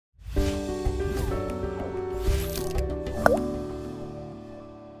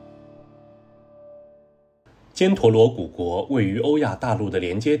犍陀罗古国位于欧亚大陆的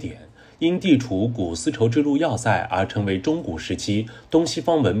连接点，因地处古丝绸之路要塞而成为中古时期东西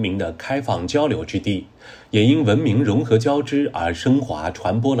方文明的开放交流之地，也因文明融合交织而升华，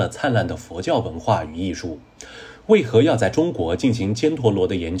传播了灿烂的佛教文化与艺术。为何要在中国进行犍陀罗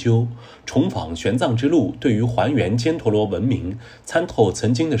的研究？重访玄奘之路对于还原犍陀罗文明、参透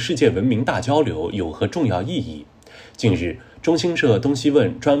曾经的世界文明大交流有何重要意义？近日，中新社东西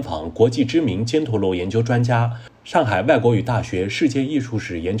问专访国际知名犍陀罗研究专家、上海外国语大学世界艺术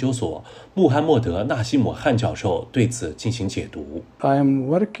史研究所穆罕默德纳西姆汗教授对此进行解读。 I am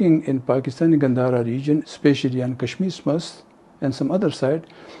working in Pakistani Gandhara region, especially on Kashmir and some other side,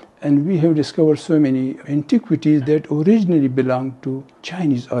 and we have discovered so many antiquities that originally belonged to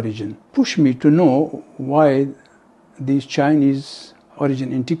Chinese origin. Push me to know why these Chinese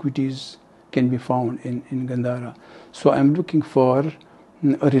origin antiquities can be found in Gandhara. So I'm looking for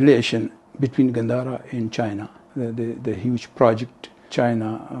a relation between Gandhara and China, the huge project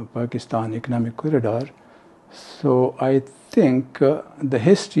China-Pakistan economic corridor. So I think the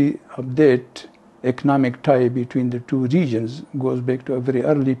history of that economic tie between the two regions goes back to a very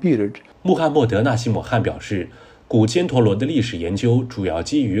early period. 穆罕默德纳西姆汗表示，古犍陀罗的历史研究主要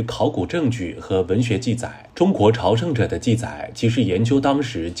基于考古证据和文学记载。中国朝圣者的记载即是研究当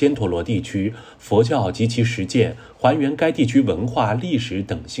时犍陀罗地区佛教及其实践、还原该地区文化、历史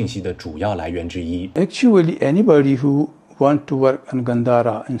等信息的主要来源之一。Actually, anybody who want to work on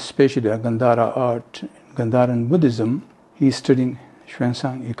Gandhara, and especially on Gandhara art, Gandharan Buddhism, he is studying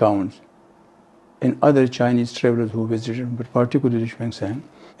Xuanzang accounts and other Chinese travelers who visited, but particularly Xuanzang.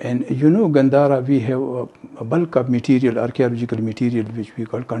 And you know, Gandhara, we have a bulk of material, archaeological material, which we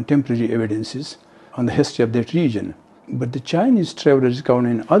call contemporary evidences on the history of that region. But the Chinese travelers' account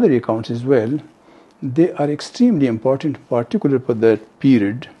and other accounts as well, they are extremely important, particularly for that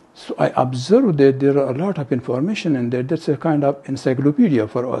period. So I observed that there are a lot of information in that. That's a kind of encyclopedia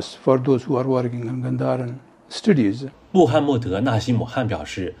for us, for those who are working on Gandharan studies. 穆罕默德纳西姆汗表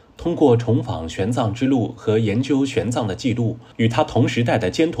示，通过重访玄奘之路和研究玄奘的记录，与他同时代的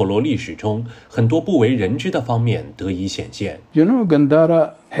犍陀罗历史中很多不为人知的方面得以显现。You know,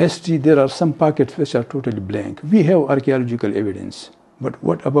 Gandhara history, there are some pockets which are totally blank. We have archaeological evidence, but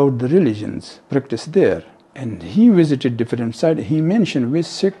what about the religions practiced there? And he visited different sites. He mentioned which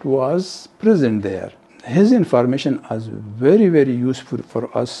sect was present there. His information is very, very useful for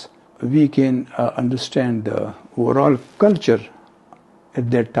us. We can understand the overall culture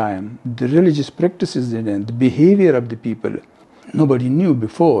at that time, the religious practices and the behavior of the people. Nobody knew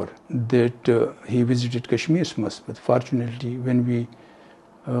before that he visited Kashmir, but fortunately when we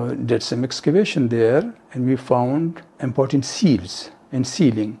did some excavation there, and we found important seals and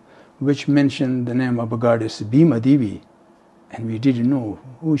sealing which mentioned the name of a goddess Bhima Devi, and we didn't know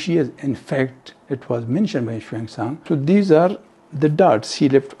who she is. In fact, it was mentioned by Xuanzang. So these are the dots he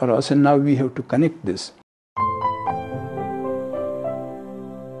left for us, and now we have to connect this.